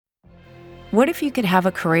What if you could have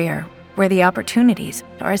a career where the opportunities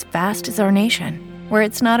are as vast as our nation, where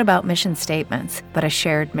it's not about mission statements, but a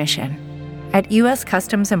shared mission? At U.S.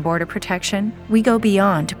 Customs and Border Protection, we go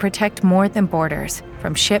beyond to protect more than borders,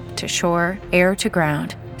 from ship to shore, air to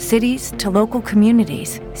ground, cities to local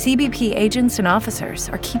communities. CBP agents and officers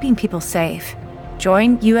are keeping people safe.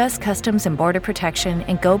 Join U.S. Customs and Border Protection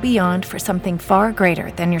and go beyond for something far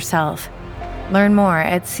greater than yourself. Learn more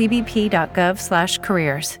at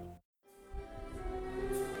cbp.gov/careers.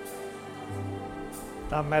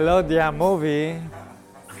 Ta melodia mówi,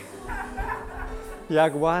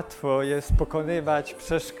 jak łatwo jest pokonywać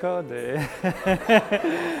przeszkody,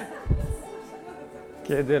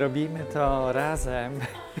 kiedy robimy to razem,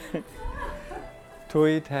 tu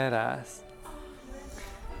i teraz.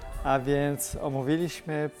 A więc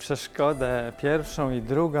omówiliśmy przeszkodę pierwszą i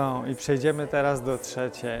drugą i przejdziemy teraz do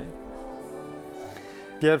trzeciej.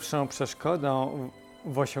 Pierwszą przeszkodą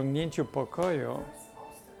w osiągnięciu pokoju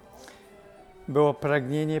było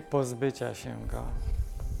pragnienie pozbycia się go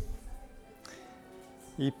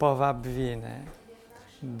i powab winy.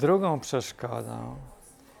 Drugą przeszkodą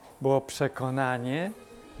było przekonanie,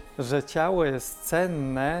 że ciało jest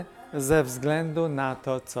cenne ze względu na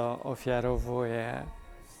to, co ofiarowuje,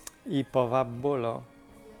 i powab bólu.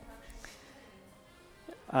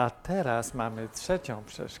 A teraz mamy trzecią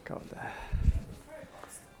przeszkodę.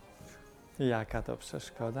 Jaka to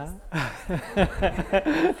przeszkoda?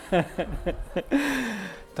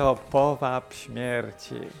 To powab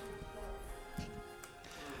śmierci.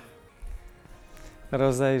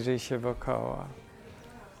 Rozejrzyj się wokoło.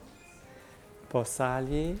 Po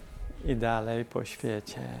sali i dalej po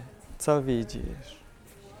świecie. Co widzisz?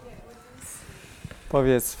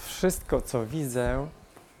 Powiedz, wszystko, co widzę,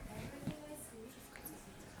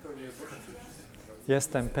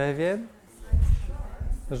 jestem pewien,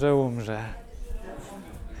 że umrze.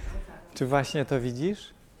 Czy właśnie to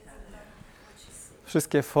widzisz?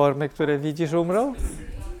 Wszystkie formy, które widzisz, umrą?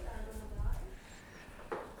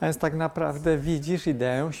 A więc tak naprawdę widzisz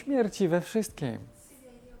ideę śmierci we wszystkim.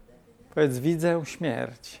 Powiedz, widzę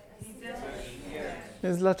śmierć.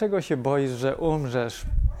 Więc dlaczego się boisz, że umrzesz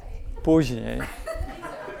później?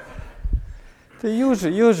 Ty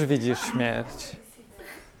już widzisz śmierć.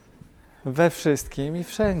 We wszystkim i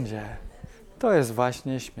wszędzie. To jest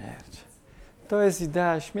właśnie śmierć. To jest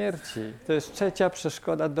idea śmierci. To jest trzecia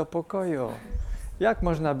przeszkoda do pokoju. Jak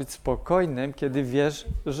można być spokojnym, kiedy wiesz,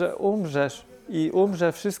 że umrzesz i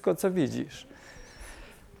umrze wszystko, co widzisz?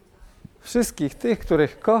 Wszystkich tych,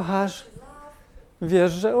 których kochasz,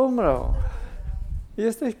 wiesz, że umrą.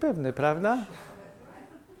 Jesteś pewny, prawda?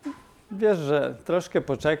 Wiesz, że troszkę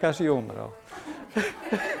poczekasz i umrą.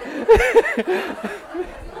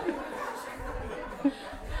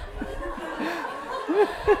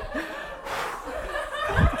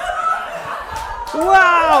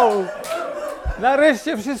 Wow!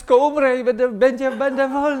 Nareszcie wszystko umrę i będę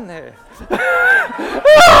wolny.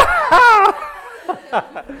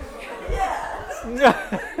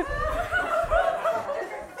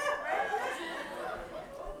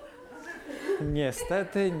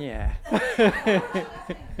 Niestety nie.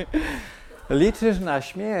 Liczysz na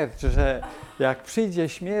śmierć, że jak przyjdzie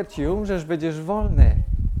śmierć i umrzesz, będziesz wolny.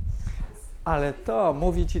 Ale to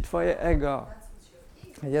mówi ci twoje ego.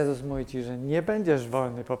 Jezus mówi ci, że nie będziesz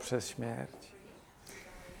wolny poprzez śmierć.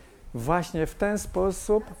 Właśnie w ten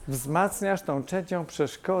sposób wzmacniasz tą trzecią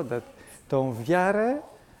przeszkodę, tą wiarę,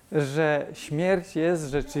 że śmierć jest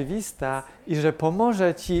rzeczywista i że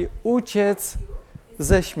pomoże ci uciec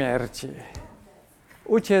ze śmierci,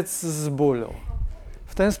 uciec z bólu.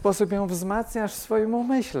 W ten sposób ją wzmacniasz w swoim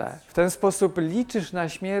umyśle. W ten sposób liczysz na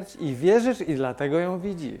śmierć i wierzysz i dlatego ją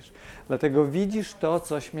widzisz. Dlatego widzisz to,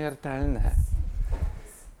 co śmiertelne.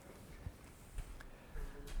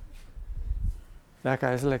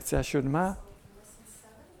 Jaka jest lekcja 7?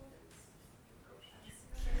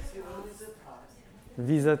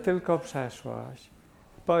 Widzę tylko przeszłość.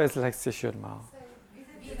 Powiedz lekcję 7.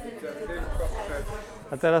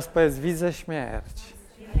 A teraz powiedz, widzę śmierć.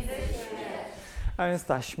 A więc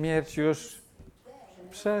ta śmierć już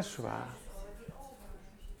przeszła.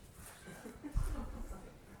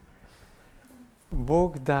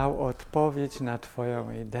 Bóg dał odpowiedź na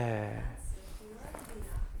twoją ideę.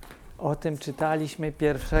 O tym czytaliśmy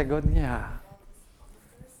pierwszego dnia.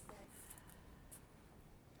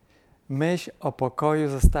 Myśl o pokoju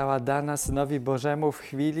została dana Synowi Bożemu w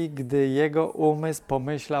chwili, gdy jego umysł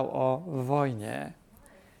pomyślał o wojnie.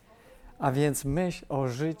 A więc myśl o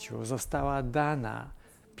życiu została dana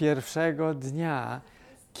pierwszego dnia,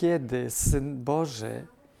 kiedy Syn Boży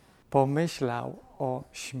pomyślał o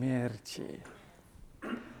śmierci.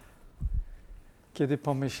 kiedy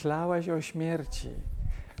pomyślałeś o śmierci,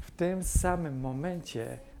 w tym samym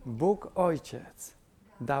momencie Bóg Ojciec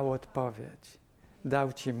dał odpowiedź,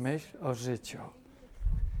 dał ci myśl o życiu.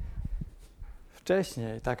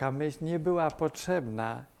 Wcześniej taka myśl nie była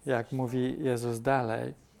potrzebna, jak mówi Jezus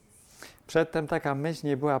dalej. Przedtem taka myśl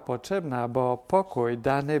nie była potrzebna, bo pokój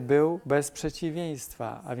dany był bez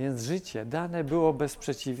przeciwieństwa, a więc życie dane było bez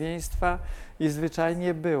przeciwieństwa i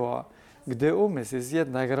zwyczajnie było. Gdy umysł jest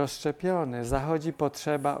jednak rozszczepiony, zachodzi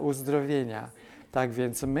potrzeba uzdrowienia. Tak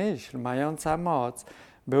więc myśl mająca moc,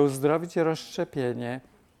 by uzdrowić rozszczepienie,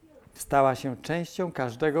 stała się częścią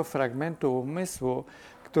każdego fragmentu umysłu,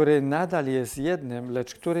 który nadal jest jednym,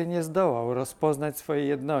 lecz który nie zdołał rozpoznać swojej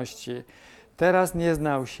jedności. Teraz nie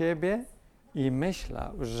znał siebie i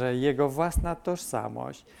myślał, że jego własna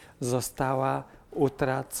tożsamość została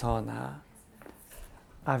utracona.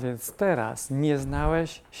 A więc teraz nie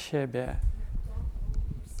znałeś siebie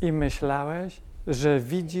i myślałeś, że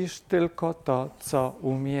widzisz tylko to, co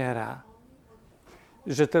umiera,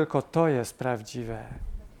 że tylko to jest prawdziwe.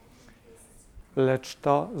 Lecz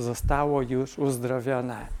to zostało już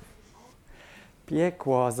uzdrowione.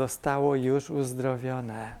 Piekło zostało już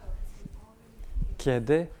uzdrowione.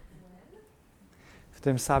 Kiedy? W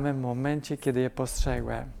tym samym momencie, kiedy je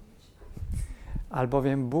postrzegłem.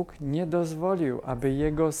 Albowiem Bóg nie dozwolił, aby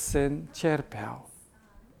Jego Syn cierpiał.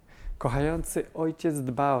 Kochający Ojciec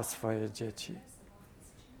dba o swoje dzieci.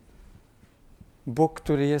 Bóg,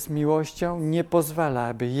 który jest miłością, nie pozwala,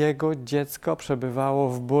 aby Jego dziecko przebywało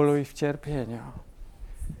w bólu i w cierpieniu.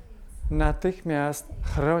 Natychmiast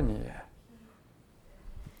chroni je.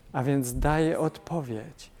 A więc daje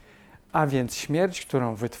odpowiedź. A więc śmierć,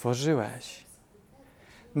 którą wytworzyłeś,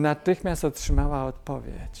 natychmiast otrzymała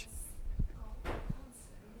odpowiedź.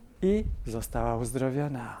 I została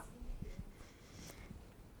uzdrowiona.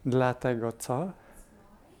 Dlatego co?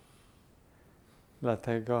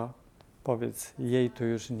 Dlatego powiedz, jej tu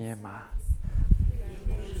już nie ma.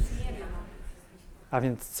 A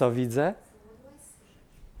więc co widzę?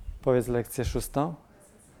 Powiedz lekcję 6.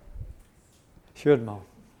 7.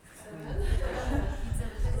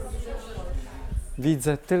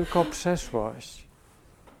 Widzę tylko przeszłość.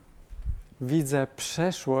 Widzę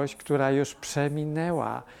przeszłość, która już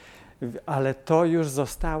przeminęła, ale to już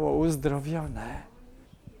zostało uzdrowione.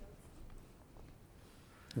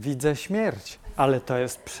 Widzę śmierć, ale to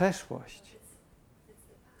jest przeszłość.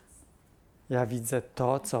 Ja widzę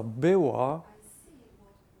to, co było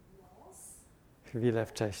chwilę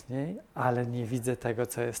wcześniej, ale nie widzę tego,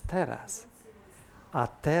 co jest teraz. A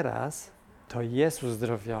teraz to jest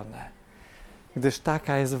uzdrowione, gdyż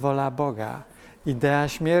taka jest wola Boga. Idea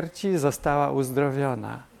śmierci została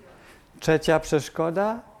uzdrowiona. Trzecia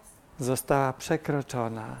przeszkoda została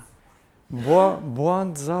przekroczona.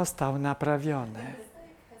 Błąd został naprawiony.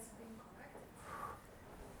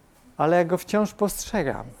 Ale ja go wciąż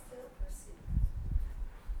postrzegam.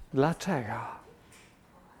 Dlaczego?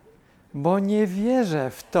 Bo nie wierzę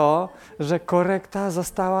w to, że korekta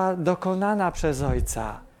została dokonana przez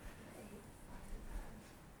Ojca.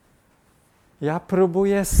 Ja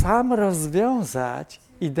próbuję sam rozwiązać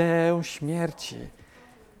ideę śmierci.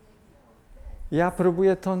 Ja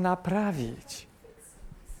próbuję to naprawić.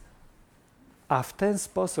 A w ten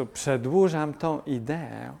sposób przedłużam tą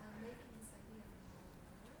ideę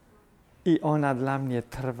i ona dla mnie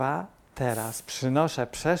trwa teraz. Przynoszę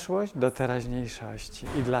przeszłość do teraźniejszości.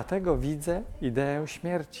 I dlatego widzę ideę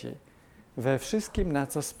śmierci we wszystkim, na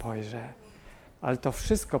co spojrzę. Ale to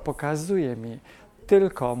wszystko pokazuje mi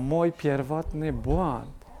tylko mój pierwotny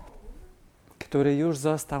błąd, który już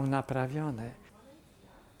został naprawiony.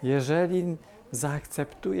 Jeżeli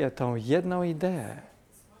zaakceptuję tą jedną ideę,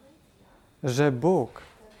 że Bóg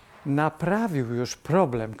naprawił już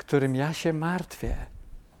problem, którym ja się martwię,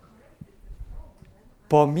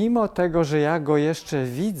 pomimo tego, że ja go jeszcze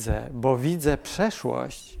widzę, bo widzę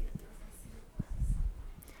przeszłość,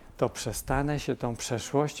 to przestanę się tą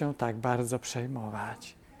przeszłością tak bardzo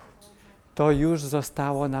przejmować. To już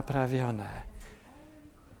zostało naprawione.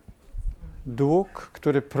 Dług,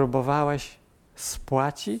 który próbowałeś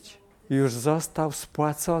spłacić, już został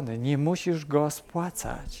spłacony. Nie musisz go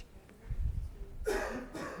spłacać.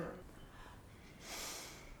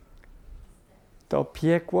 To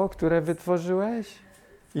piekło, które wytworzyłeś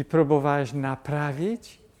i próbowałeś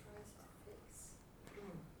naprawić,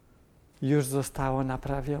 już zostało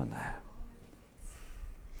naprawione.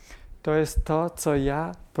 To jest to, co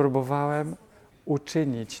ja próbowałem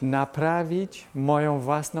uczynić, naprawić moją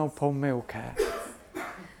własną pomyłkę.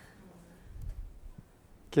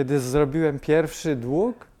 Kiedy zrobiłem pierwszy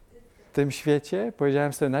dług, tym świecie,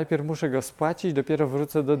 powiedziałem sobie, najpierw muszę go spłacić, dopiero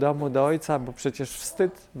wrócę do domu, do ojca, bo przecież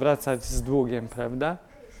wstyd wracać z długiem, prawda?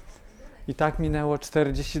 I tak minęło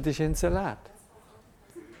 40 000 lat.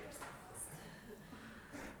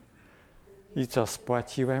 I co,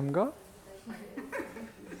 spłaciłem go?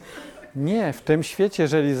 Nie, w tym świecie,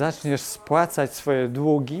 jeżeli zaczniesz spłacać swoje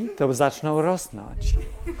długi, to zaczną rosnąć.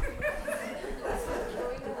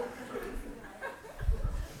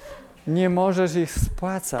 Nie możesz ich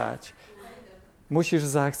spłacać. Musisz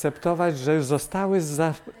zaakceptować, że już zostały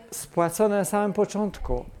spłacone na samym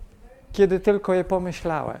początku, kiedy tylko je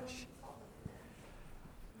pomyślałeś.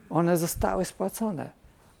 One zostały spłacone.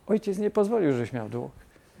 Ojciec nie pozwolił, żebyś miał dług.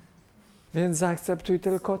 Więc zaakceptuj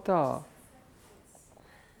tylko to.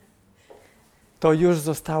 To już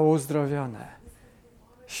zostało uzdrowione.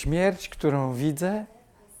 Śmierć, którą widzę,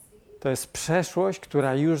 to jest przeszłość,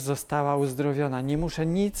 która już została uzdrowiona. Nie muszę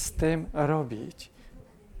nic z tym robić.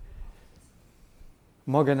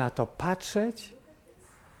 Mogę na to patrzeć,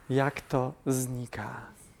 jak to znika.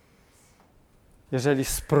 Jeżeli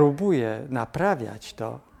spróbuję naprawiać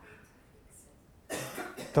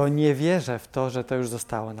to nie wierzę w to, że to już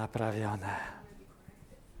zostało naprawione.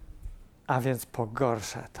 A więc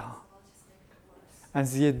pogorszę to. A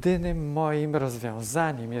więc jedynym moim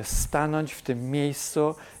rozwiązaniem jest stanąć w tym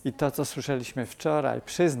miejscu i to, co słyszeliśmy wczoraj,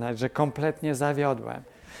 przyznać, że kompletnie zawiodłem.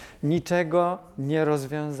 Niczego nie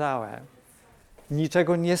rozwiązałem.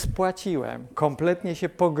 Niczego nie spłaciłem. Kompletnie się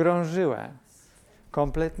pogrążyłem.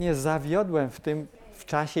 Kompletnie zawiodłem w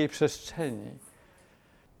czasie i przestrzeni.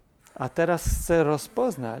 A teraz chcę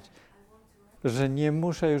rozpoznać, że nie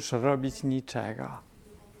muszę już robić niczego.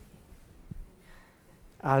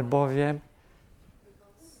 Albowiem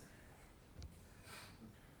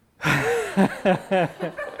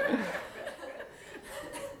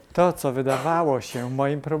to, co wydawało się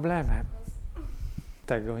moim problemem,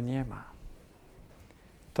 tego nie ma.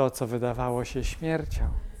 To, co wydawało się śmiercią,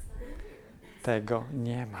 tego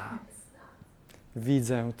nie ma.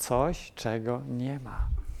 Widzę coś, czego nie ma.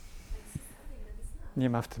 Nie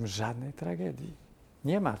ma w tym żadnej tragedii.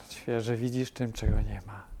 Nie martw się, że widzisz tym, czego nie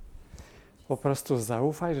ma. Po prostu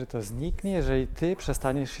zaufaj, że to zniknie, jeżeli ty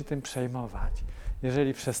przestaniesz się tym przejmować.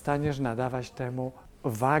 Jeżeli przestaniesz nadawać temu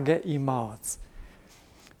wagę i moc.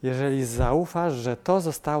 Jeżeli zaufasz, że to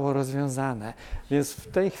zostało rozwiązane. Więc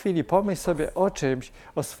w tej chwili pomyśl sobie o czymś,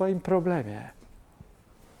 o swoim problemie.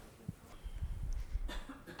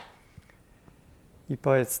 I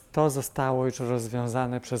powiedz, to zostało już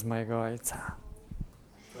rozwiązane przez mojego Ojca.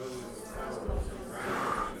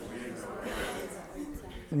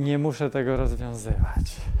 Nie muszę tego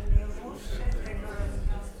rozwiązywać.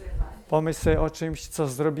 Pomyśl sobie o czymś, co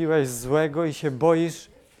zrobiłeś złego i się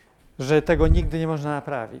boisz, że tego nigdy nie można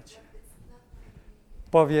naprawić.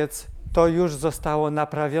 Powiedz, to już zostało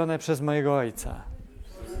naprawione przez mojego Ojca.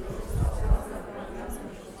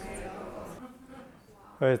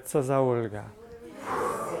 Powiedz, co za ulga.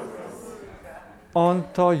 On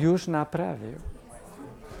to już naprawił.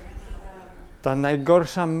 Ta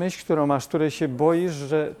najgorsza myśl, którą masz, której się boisz,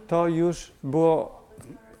 że to już było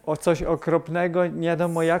o coś okropnego, nie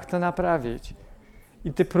wiadomo jak to naprawić.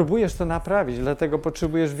 I ty próbujesz to naprawić, dlatego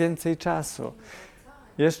potrzebujesz więcej czasu.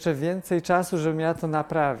 Jeszcze więcej czasu, żebym ja to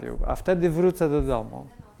naprawił, a wtedy wrócę do domu.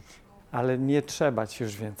 Ale nie trzeba ci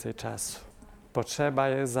już więcej czasu. Potrzeba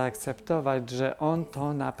jest zaakceptować, że On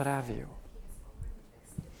to naprawił.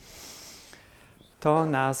 To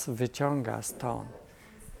nas wyciąga stąd.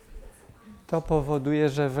 To powoduje,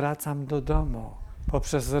 że wracam do domu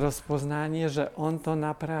poprzez rozpoznanie, że On to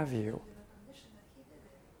naprawił.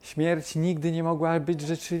 Śmierć nigdy nie mogła być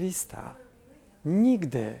rzeczywista.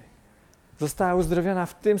 Nigdy. Została uzdrowiona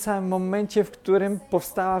w tym samym momencie, w którym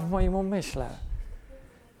powstała w moim umyśle.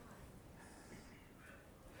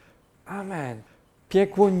 Amen.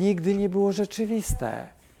 Piekło nigdy nie było rzeczywiste.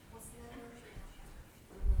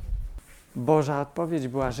 Boża odpowiedź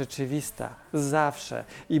była rzeczywista. Zawsze.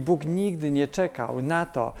 I Bóg nigdy nie czekał na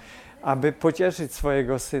to, aby pocieszyć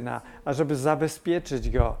swojego Syna, ażeby zabezpieczyć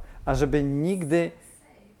Go, ażeby nigdy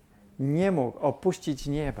nie mógł opuścić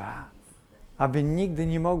nieba, aby nigdy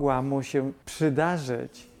nie mogła Mu się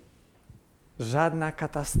przydarzyć żadna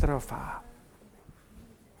katastrofa.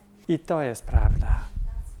 I to jest prawda.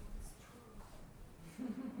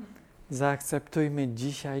 Zaakceptujmy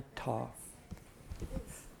dzisiaj to.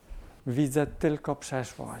 Widzę tylko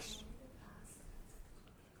przeszłość,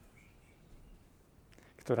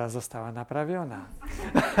 która została naprawiona.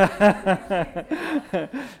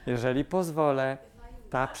 Jeżeli pozwolę,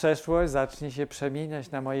 ta przeszłość zacznie się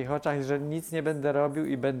przemieniać na moich oczach, że nic nie będę robił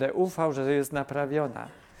i będę ufał, że jest naprawiona,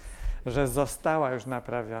 że została już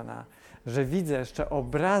naprawiona, że widzę jeszcze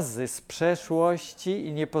obrazy z przeszłości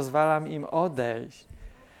i nie pozwalam im odejść.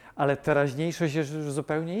 Ale teraźniejszość jest już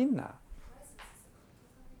zupełnie inna.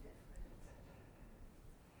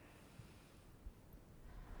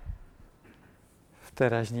 W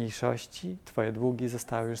teraźniejszości twoje długi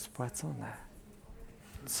zostały już spłacone.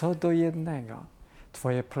 Co do jednego.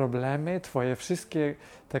 Twoje problemy, twoje wszystkie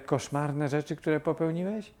te koszmarne rzeczy, które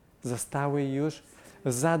popełniłeś, zostały już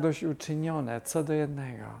zadośćuczynione. Co do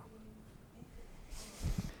jednego.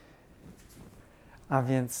 A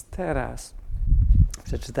więc teraz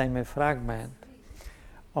przeczytajmy fragment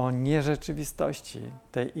o nierzeczywistości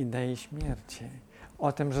tej idei śmierci.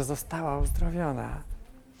 O tym, że została uzdrowiona.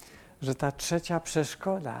 Że ta trzecia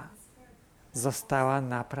przeszkoda została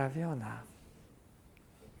naprawiona.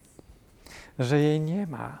 Że jej nie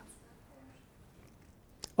ma.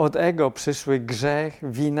 Od ego przyszły grzech,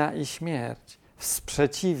 wina i śmierć w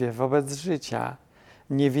sprzeciwie wobec życia,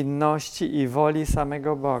 niewinności i woli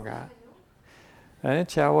samego Boga.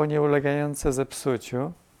 Ciało nieulegające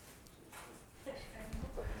zepsuciu.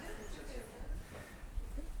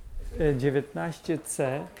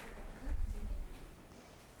 19c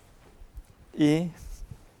i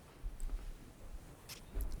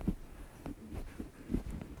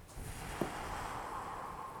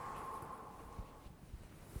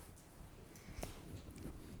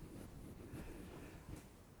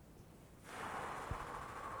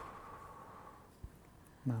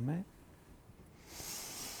mamy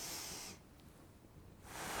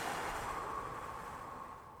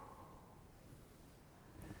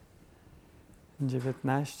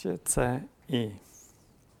 19c i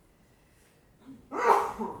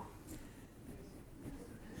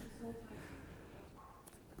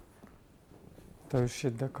to już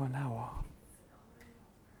się dokonało.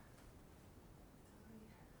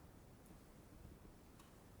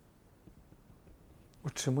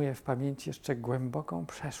 Utrzymuję w pamięci jeszcze głęboką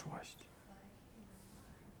przeszłość.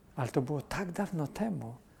 Ale to było tak dawno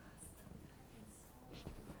temu.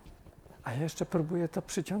 A ja jeszcze próbuję to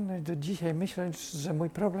przyciągnąć do dzisiaj, myśląc, że mój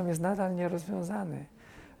problem jest nadal nierozwiązany.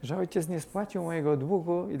 Że ojciec nie spłacił mojego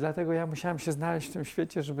długu i dlatego ja musiałem się znaleźć w tym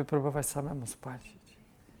świecie, żeby próbować samemu spłacić.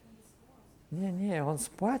 Nie, on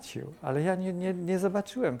spłacił, ale ja nie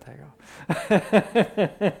zobaczyłem tego.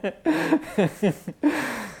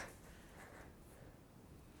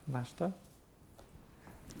 Masz to?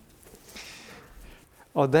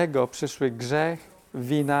 Od ego przyszły grzech,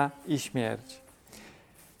 wina i śmierć.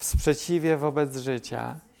 W sprzeciwie wobec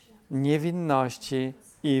życia, niewinności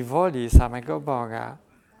i woli samego Boga.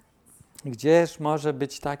 Gdzież może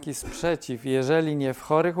być taki sprzeciw, jeżeli nie w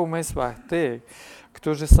chorych umysłach tych,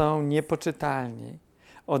 którzy są niepoczytalni,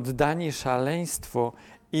 oddani szaleństwu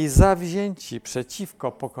i zawzięci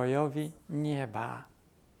przeciwko pokojowi nieba.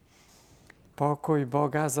 Pokój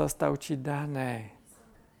Boga został ci dany.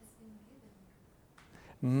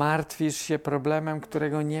 Martwisz się problemem,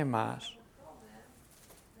 którego nie masz.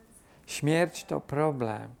 Śmierć to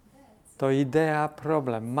problem. To idea,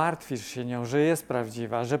 problem. Martwisz się nią, że jest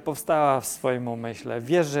prawdziwa, że powstała w swoim umyśle.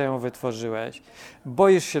 Wiesz, że ją wytworzyłeś.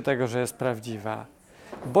 Boisz się tego, że jest prawdziwa.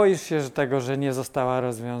 Boisz się tego, że nie została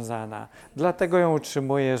rozwiązana. Dlatego ją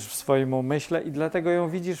utrzymujesz w swoim umyśle i dlatego ją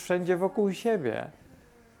widzisz wszędzie wokół siebie.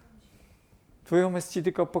 Twój umysł ci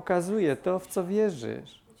tylko pokazuje to, w co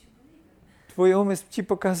wierzysz. Twój umysł ci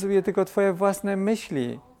pokazuje tylko twoje własne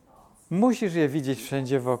myśli. Musisz je widzieć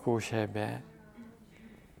wszędzie wokół siebie.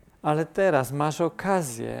 Ale teraz masz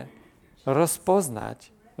okazję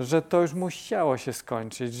rozpoznać, że to już musiało się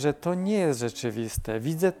skończyć, że to nie jest rzeczywiste.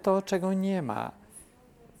 Widzę to, czego nie ma.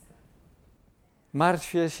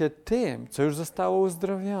 Martwię się tym, co już zostało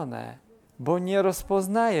uzdrowione, bo nie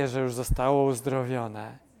rozpoznaję, że już zostało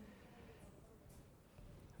uzdrowione.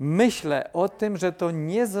 Myślę o tym, że to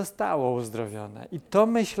nie zostało uzdrowione i to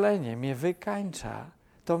myślenie mnie wykańcza.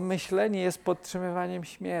 To myślenie jest podtrzymywaniem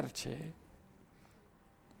śmierci.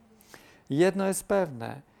 Jedno jest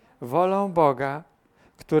pewne, wolą Boga,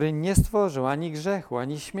 który nie stworzył ani grzechu,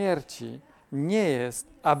 ani śmierci, nie jest,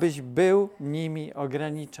 abyś był nimi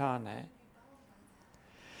ograniczony.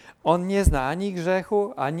 On nie zna ani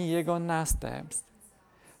grzechu, ani jego następstw.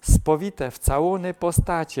 Spowite w całuny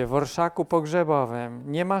postacie w orszaku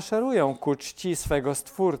pogrzebowym nie maszerują ku czci swego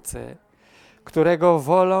Stwórcy, którego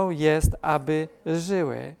wolą jest, aby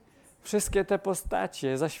żyły. Wszystkie te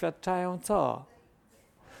postacie zaświadczają co?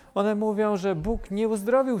 One mówią, że Bóg nie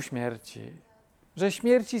uzdrowił śmierci, że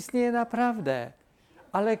śmierć istnieje naprawdę.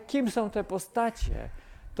 Ale kim są te postacie?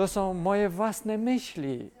 To są moje własne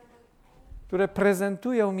myśli, które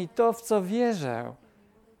prezentują mi to, w co wierzę,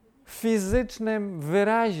 w fizycznym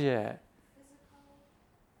wyrazie.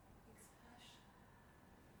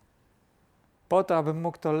 po to, abym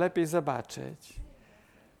mógł to lepiej zobaczyć.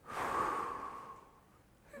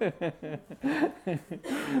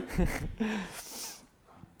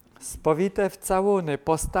 Spowite w całuny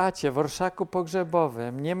postacie w orszaku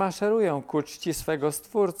pogrzebowym nie maszerują ku czci swego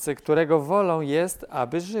Stwórcy, którego wolą jest,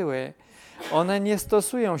 aby żyły. One nie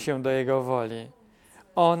stosują się do Jego woli.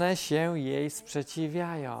 One się jej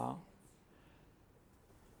sprzeciwiają.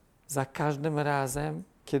 Za każdym razem,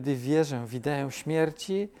 kiedy wierzę w ideę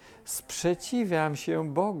śmierci, sprzeciwiam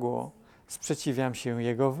się Bogu, sprzeciwiam się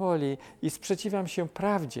Jego woli i sprzeciwiam się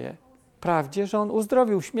prawdzie. Prawdzie, że On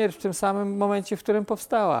uzdrowił śmierć w tym samym momencie, w którym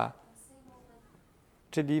powstała.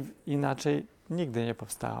 Czyli inaczej nigdy nie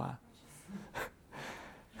powstała.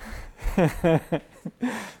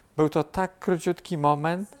 Był to tak króciutki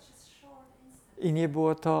moment i nie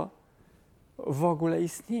było to w ogóle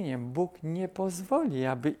istnieniem. Bóg nie pozwoli,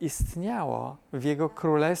 aby istniało w Jego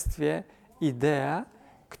Królestwie idea,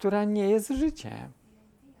 która nie jest życiem.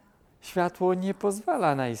 Światło nie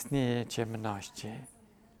pozwala na istnienie ciemności.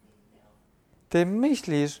 Ty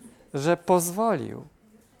myślisz, że pozwolił,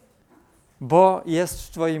 bo jest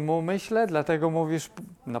w twoim umyśle, dlatego mówisz,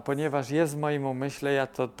 no ponieważ jest w moim umyśle, ja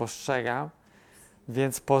to postrzegam,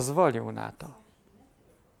 więc pozwolił na to.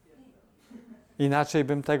 Inaczej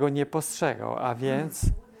bym tego nie postrzegał, a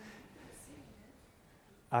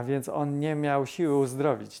więc on nie miał siły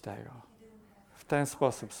uzdrowić tego. W ten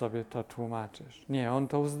sposób sobie to tłumaczysz. Nie, on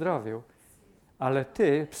to uzdrowił. Ale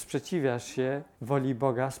ty sprzeciwiasz się woli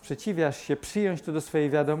Boga, sprzeciwiasz się przyjąć to do swojej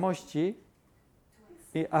wiadomości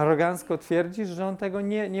i arogancko twierdzisz, że on tego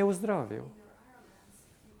nie uzdrowił.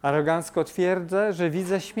 Arogancko twierdzę, że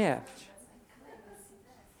widzę śmierć.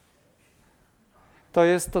 To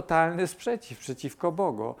jest totalny sprzeciw przeciwko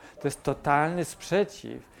Bogu. To jest totalny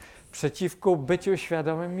sprzeciw przeciwko byciu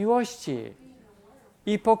świadomym miłości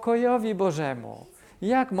i pokojowi Bożemu.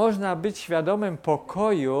 Jak można być świadomym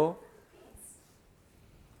pokoju,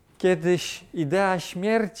 kiedyś idea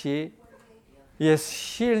śmierci jest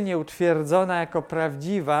silnie utwierdzona jako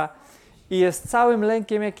prawdziwa i jest całym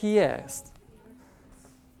lękiem, jaki jest?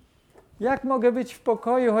 Jak mogę być w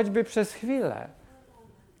pokoju choćby przez chwilę,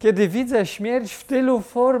 kiedy widzę śmierć w tylu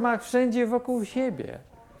formach wszędzie wokół siebie?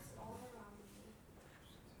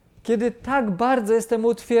 Kiedy tak bardzo jestem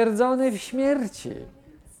utwierdzony w śmierci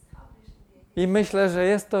i myślę, że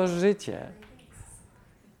jest to życie.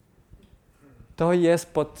 To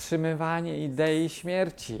jest podtrzymywanie idei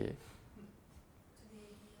śmierci.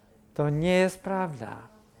 To nie jest prawda.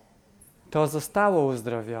 To zostało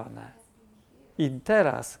uzdrowione. I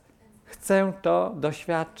teraz chcę to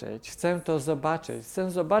doświadczyć, chcę to zobaczyć.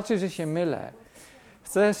 Chcę zobaczyć, że się mylę.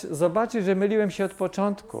 Chcę zobaczyć, że myliłem się od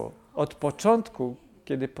początku. Od początku,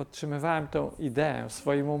 kiedy podtrzymywałem tą ideę w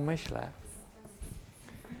swoim umyśle.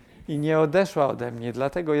 I nie odeszła ode mnie,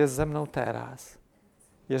 dlatego jest ze mną teraz.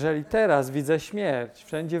 Jeżeli teraz widzę śmierć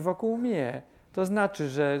wszędzie wokół mnie, to znaczy,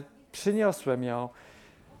 że przyniosłem ją,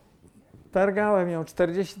 targałem ją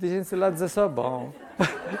 40 000 lat ze sobą.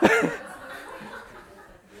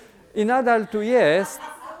 I nadal tu jest,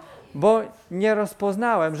 bo nie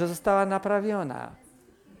rozpoznałem, że została naprawiona.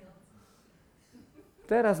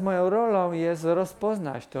 Teraz moją rolą jest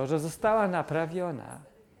rozpoznać to, że została naprawiona.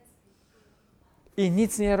 I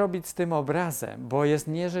nic nie robić z tym obrazem, bo jest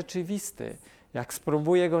nierzeczywisty. Jak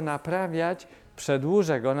spróbuję go naprawiać,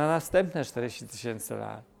 przedłużę go na następne 40 000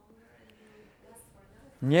 lat.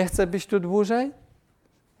 Nie chcę być tu dłużej?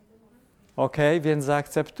 Okej, więc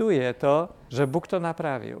zaakceptuję to, że Bóg to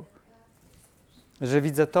naprawił. Że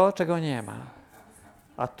widzę to, czego nie ma.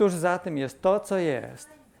 A tuż za tym jest to, co jest.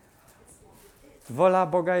 Wola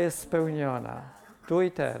Boga jest spełniona. Tu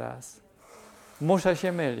i teraz. Muszę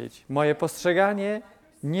się mylić. Moje postrzeganie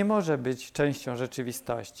nie może być częścią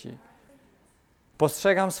rzeczywistości.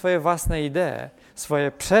 Postrzegam swoje własne idee,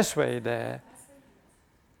 swoje przeszłe idee,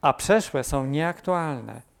 a przeszłe są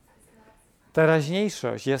nieaktualne.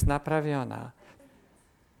 Teraźniejszość jest naprawiona.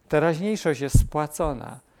 Teraźniejszość jest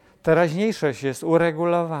spłacona. Teraźniejszość jest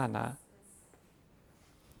uregulowana.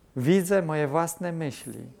 Widzę moje własne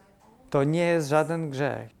myśli. To nie jest żaden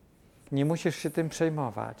grzech. Nie musisz się tym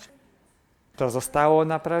przejmować. To zostało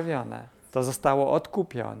naprawione. To zostało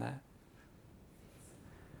odkupione.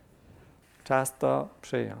 Czas to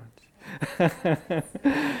przyjąć.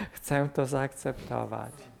 Chcę to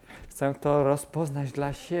zaakceptować. Chcę to rozpoznać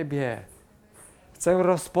dla siebie. Chcę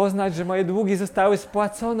rozpoznać, że moje długi zostały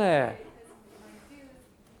spłacone.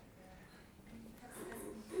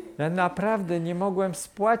 Ja naprawdę nie mogłem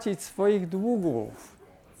spłacić swoich długów.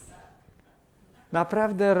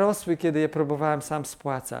 Naprawdę rosły, kiedy je próbowałem sam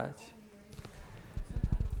spłacać.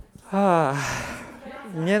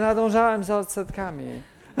 Nie nadążałem za odsetkami.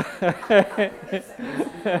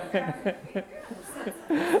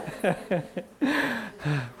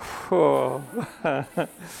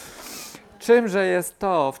 Czymże jest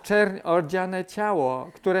to w czerń odziane ciało,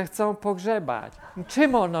 które chcą pogrzebać?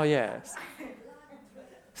 Czym ono jest?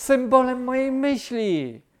 Symbolem mojej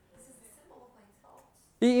myśli.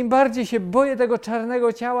 I im bardziej się boję tego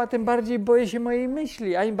czarnego ciała, tym bardziej boję się mojej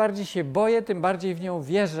myśli. A im bardziej się boję, tym bardziej w nią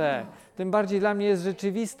wierzę. Tym bardziej dla mnie jest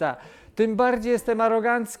rzeczywista. Tym bardziej jestem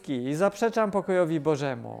arogancki i zaprzeczam pokojowi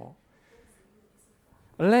Bożemu.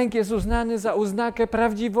 Lęk jest uznany za oznakę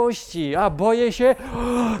prawdziwości, a boję się,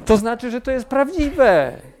 to znaczy, że to jest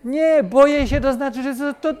prawdziwe. Nie, boję się, to znaczy, że to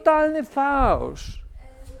jest totalny fałsz.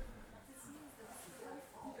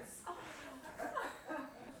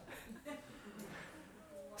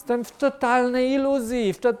 Jestem w totalnej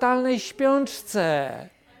iluzji, w totalnej śpiączce.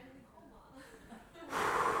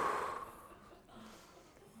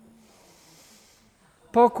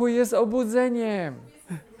 Pokój jest obudzeniem.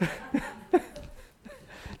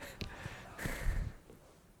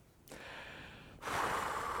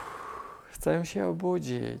 Chcę się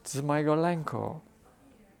obudzić z mojego lęku.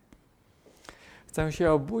 Chcę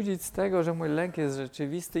się obudzić z tego, że mój lęk jest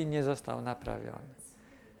rzeczywisty i nie został naprawiony.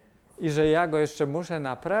 I że ja go jeszcze muszę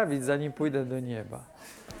naprawić, zanim pójdę do nieba.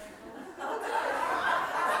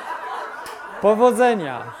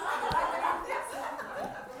 Powodzenia!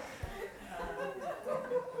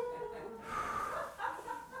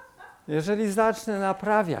 Jeżeli zacznę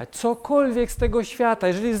naprawiać cokolwiek z tego świata,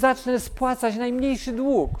 jeżeli zacznę spłacać najmniejszy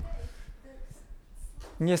dług,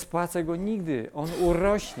 nie spłacę go nigdy. On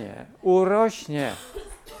urośnie.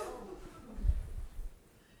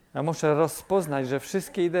 Ja muszę rozpoznać, że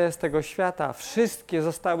wszystkie idee z tego świata, wszystkie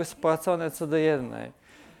zostały spłacone co do jednej.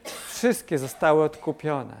 Wszystkie zostały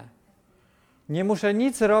odkupione. Nie muszę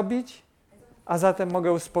nic robić, a zatem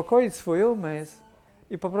mogę uspokoić swój umysł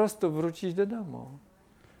i po prostu wrócić do domu.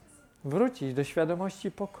 Wrócić do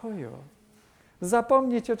świadomości pokoju.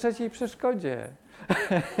 Zapomnieć o trzeciej przeszkodzie.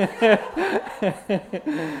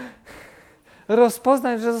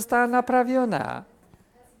 Rozpoznać, że została naprawiona.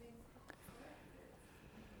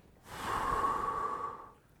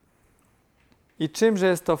 I czymże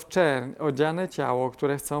jest to w czerń odziane ciało,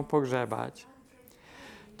 które chcą pogrzebać?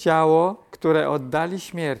 Ciało, które oddali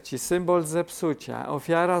śmierci, symbol zepsucia,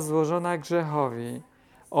 ofiara złożona grzechowi,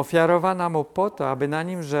 ofiarowana mu po to, aby na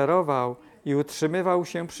nim żerował i utrzymywał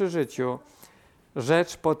się przy życiu,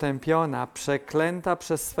 rzecz potępiona, przeklęta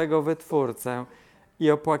przez swego Wytwórcę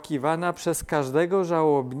i opłakiwana przez każdego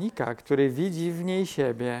żałobnika, który widzi w niej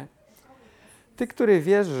siebie. Ty, który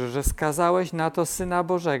wierzysz, że skazałeś na to Syna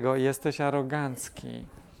Bożego, jesteś arogancki.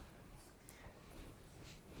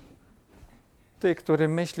 Ty, który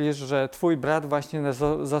myślisz, że twój brat właśnie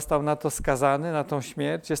został na to skazany, na tą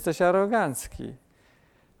śmierć, jesteś arogancki.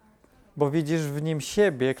 Bo widzisz w nim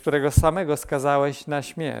siebie, którego samego skazałeś na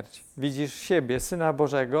śmierć. Widzisz siebie, Syna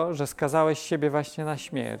Bożego, że skazałeś siebie właśnie na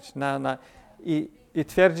śmierć. I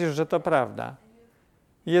twierdzisz, że to prawda.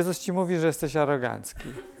 I Jezus ci mówi, że jesteś arogancki.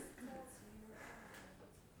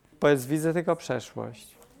 Powiedz, widzę tylko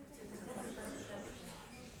przeszłość.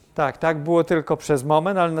 Tak było tylko przez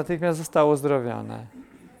moment, ale natychmiast zostało uzdrowione.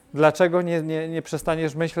 Dlaczego nie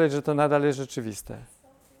przestaniesz myśleć, że to nadal jest rzeczywiste?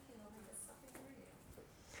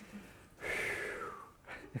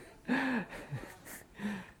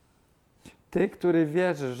 Ty, który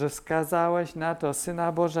wierzysz, że skazałeś na to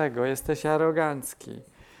Syna Bożego, jesteś arogancki.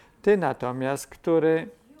 Ty natomiast, który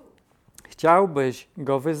chciałbyś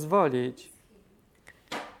Go wyzwolić,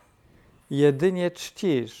 jedynie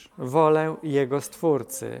czcisz wolę Jego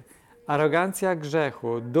Stwórcy. Arogancja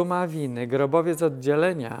grzechu, duma winy, grobowiec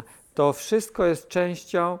oddzielenia, to wszystko jest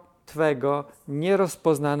częścią Twego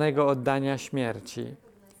nierozpoznanego oddania śmierci.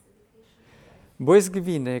 Błysk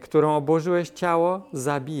winy, którą obłożyłeś ciało,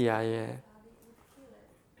 zabija je.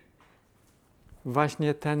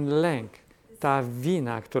 Właśnie ten lęk, ta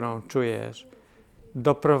wina, którą czujesz,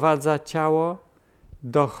 doprowadza ciało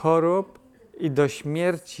do chorób i do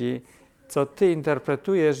śmierci, co ty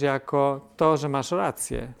interpretujesz jako to, że masz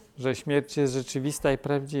rację, że śmierć jest rzeczywista i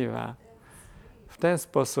prawdziwa. W ten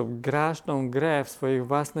sposób grasz tą grę w swoich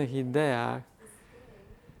własnych ideach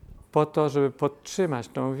po to, żeby podtrzymać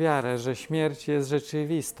tą wiarę, że śmierć jest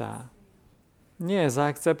rzeczywista. Nie,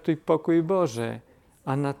 zaakceptuj pokój Boży,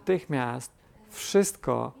 a natychmiast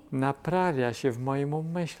wszystko naprawia się w moim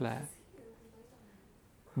umyśle,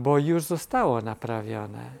 bo już zostało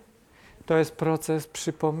naprawione. To jest proces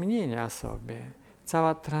przypomnienia sobie.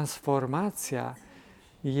 Cała transformacja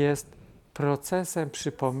jest procesem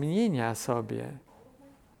przypomnienia sobie,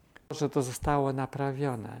 że to zostało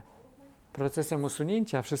naprawione. Procesem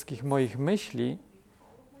usunięcia wszystkich moich myśli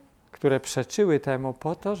które przeczyły temu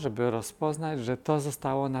po to, żeby rozpoznać, że to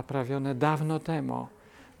zostało naprawione dawno temu,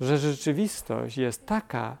 że rzeczywistość jest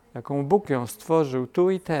taka, jaką Bóg ją stworzył tu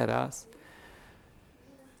i teraz.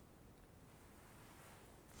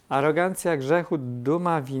 Arogancja grzechu,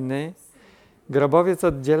 duma winy, grobowiec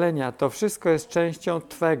oddzielenia, to wszystko jest częścią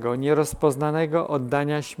Twego nierozpoznanego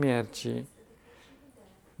oddania śmierci.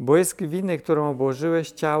 Błysk winy, którą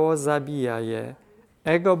obłożyłeś ciało, zabija je.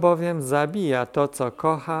 Ego bowiem zabija to, co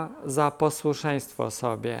kocha, za posłuszeństwo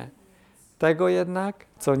sobie. Tego jednak,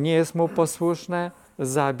 co nie jest mu posłuszne,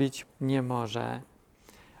 zabić nie może.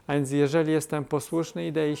 A więc jeżeli jestem posłuszny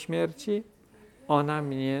idei śmierci, ona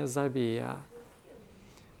mnie zabija.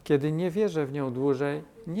 Kiedy nie wierzę w nią dłużej,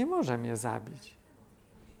 nie może mnie zabić,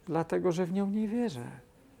 dlatego że w nią nie wierzę.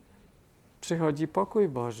 Przychodzi pokój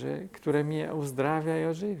Boży, który mnie uzdrawia i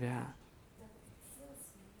ożywia.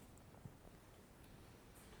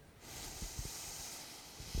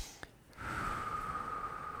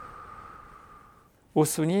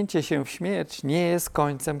 Usunięcie się w śmierć nie jest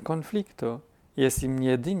końcem konfliktu. Jest im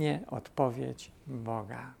jedynie odpowiedź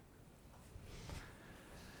Boga.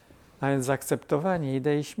 A więc zaakceptowanie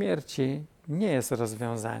idei śmierci nie jest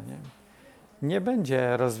rozwiązaniem. Nie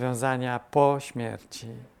będzie rozwiązania po śmierci.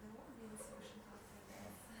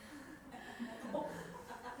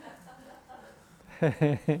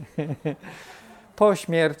 Po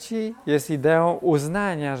śmierci jest ideą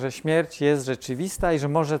uznania, że śmierć jest rzeczywista i że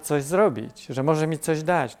może coś zrobić, że może mi coś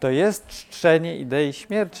dać. To jest czczenie idei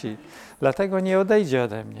śmierci, dlatego nie odejdzie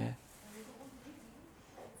ode mnie.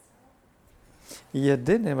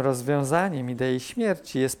 Jedynym rozwiązaniem idei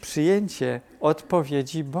śmierci jest przyjęcie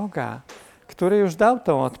odpowiedzi Boga, który już dał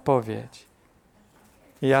tą odpowiedź.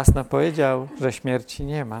 I jasno powiedział, że śmierci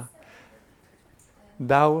nie ma.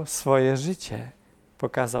 Dał swoje życie.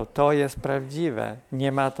 Pokazał, to jest prawdziwe,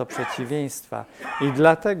 nie ma to przeciwieństwa. I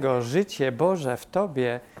dlatego życie Boże w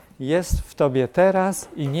Tobie jest w Tobie teraz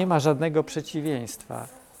i nie ma żadnego przeciwieństwa.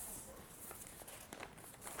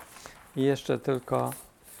 I jeszcze tylko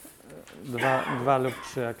dwa lub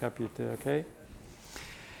trzy akapity, ok?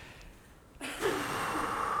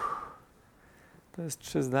 To jest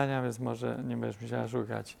 3 zdania, więc może nie będziesz musiała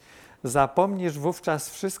szukać. Zapomnisz wówczas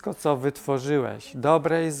wszystko, co wytworzyłeś,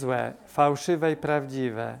 dobre i złe, fałszywe i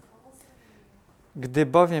prawdziwe. Gdy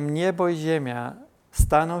bowiem niebo i ziemia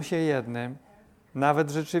staną się jednym, nawet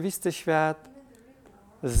rzeczywisty świat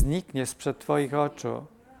zniknie sprzed Twoich oczu.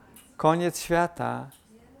 Koniec świata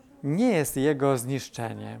nie jest jego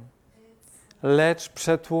zniszczeniem, lecz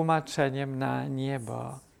przetłumaczeniem na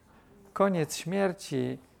niebo. Koniec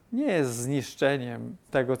śmierci nie jest zniszczeniem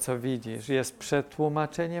tego, co widzisz, jest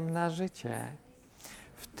przetłumaczeniem na życie.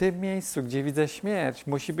 W tym miejscu, gdzie widzę śmierć,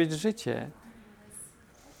 musi być życie.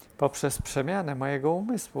 Poprzez przemianę mojego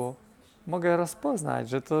umysłu mogę rozpoznać,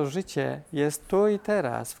 że to życie jest tu i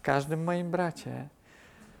teraz, w każdym moim bracie.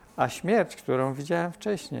 A śmierć, którą widziałem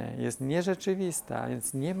wcześniej, jest nierzeczywista,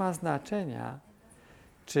 więc nie ma znaczenia,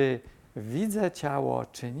 czy widzę ciało,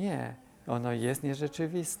 czy nie. Ono jest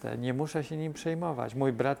nierzeczywiste, nie muszę się nim przejmować.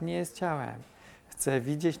 Mój brat nie jest ciałem. Chcę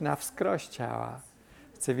widzieć na wskroś ciała.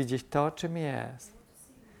 Chcę widzieć to, czym jest.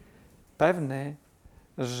 Pewny,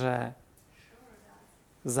 że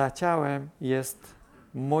za ciałem jest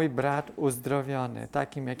mój brat uzdrowiony,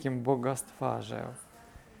 takim, jakim Bóg go stworzył.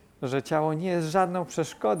 Że ciało nie jest żadną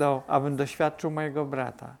przeszkodą, abym doświadczył mojego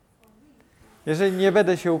brata. Jeżeli nie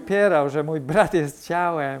będę się upierał, że mój brat jest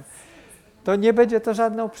ciałem, to nie będzie to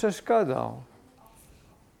żadną przeszkodą.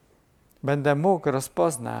 Będę mógł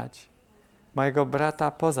rozpoznać mojego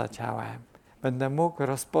brata poza ciałem. Będę mógł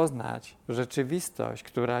rozpoznać rzeczywistość,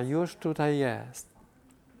 która już tutaj jest.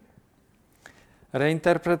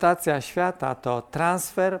 Reinterpretacja świata to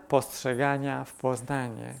transfer postrzegania w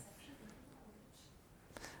poznanie.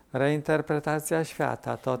 Reinterpretacja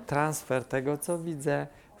świata to transfer tego, co widzę,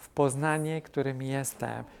 w poznanie, którym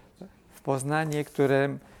jestem. W poznanie,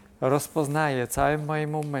 którym rozpoznaję całym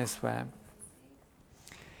moim umysłem.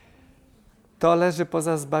 To leży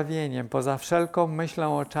poza zbawieniem, poza wszelką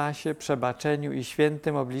myślą o czasie, przebaczeniu i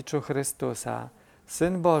świętym obliczu Chrystusa.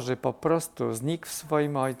 Syn Boży po prostu znikł w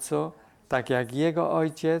swoim Ojcu, tak jak Jego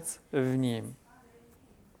Ojciec w Nim.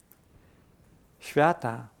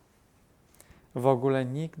 Świata w ogóle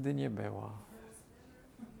nigdy nie było.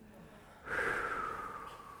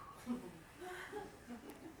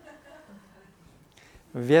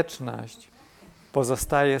 Wieczność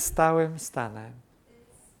pozostaje stałym stanem.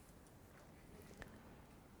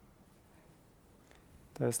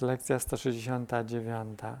 To jest lekcja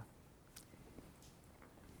 169.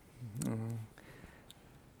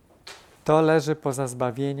 To leży poza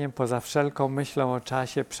zbawieniem, poza wszelką myślą o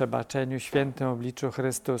czasie, przebaczeniu, świętym obliczu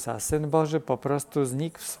Chrystusa. Syn Boży po prostu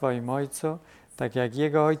znikł w swoim Ojcu, tak jak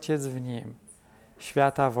Jego Ojciec w Nim.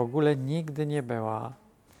 Świata w ogóle nigdy nie było.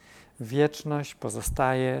 Wieczność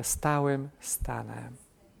pozostaje stałym stanem.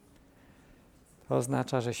 To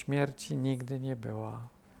oznacza, że śmierci nigdy nie było.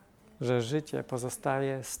 Że życie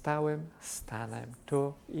pozostaje stałym stanem,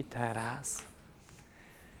 tu i teraz.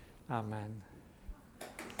 Amen.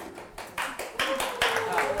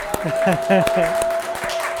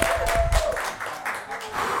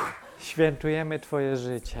 Świętujemy Twoje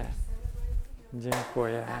życie.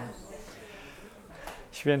 Dziękuję.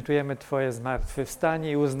 Świętujemy Twoje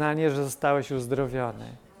zmartwychwstanie i uznanie, że zostałeś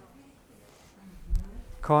uzdrowiony.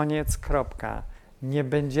 Koniec, kropka. Nie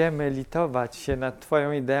będziemy litować się nad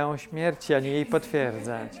Twoją ideą śmierci, ani jej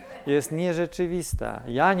potwierdzać. Jest nierzeczywista.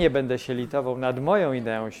 Ja nie będę się litował nad moją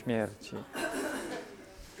ideą śmierci.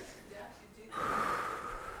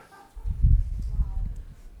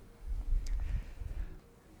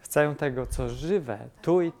 Chcę tego, co żywe,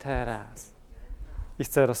 tu i teraz. I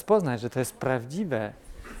chcę rozpoznać, że to jest prawdziwe.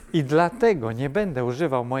 I dlatego nie będę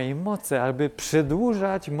używał mojej mocy, aby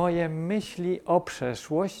przedłużać moje myśli o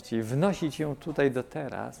przeszłości, wnosić ją tutaj do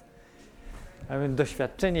teraz. A więc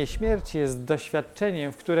doświadczenie śmierci jest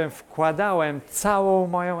doświadczeniem, w którym wkładałem całą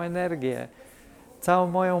moją energię, całą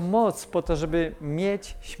moją moc po to, żeby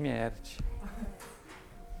mieć śmierć.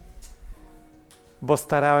 Bo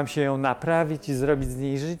starałem się ją naprawić i zrobić z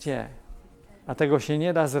niej życie, a tego się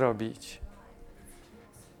nie da zrobić.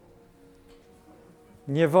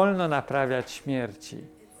 Nie wolno naprawiać śmierci,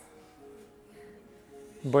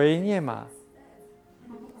 bo jej nie ma.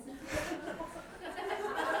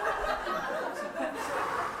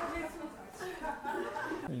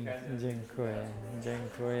 Dziękuję,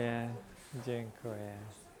 dziękuję, dziękuję.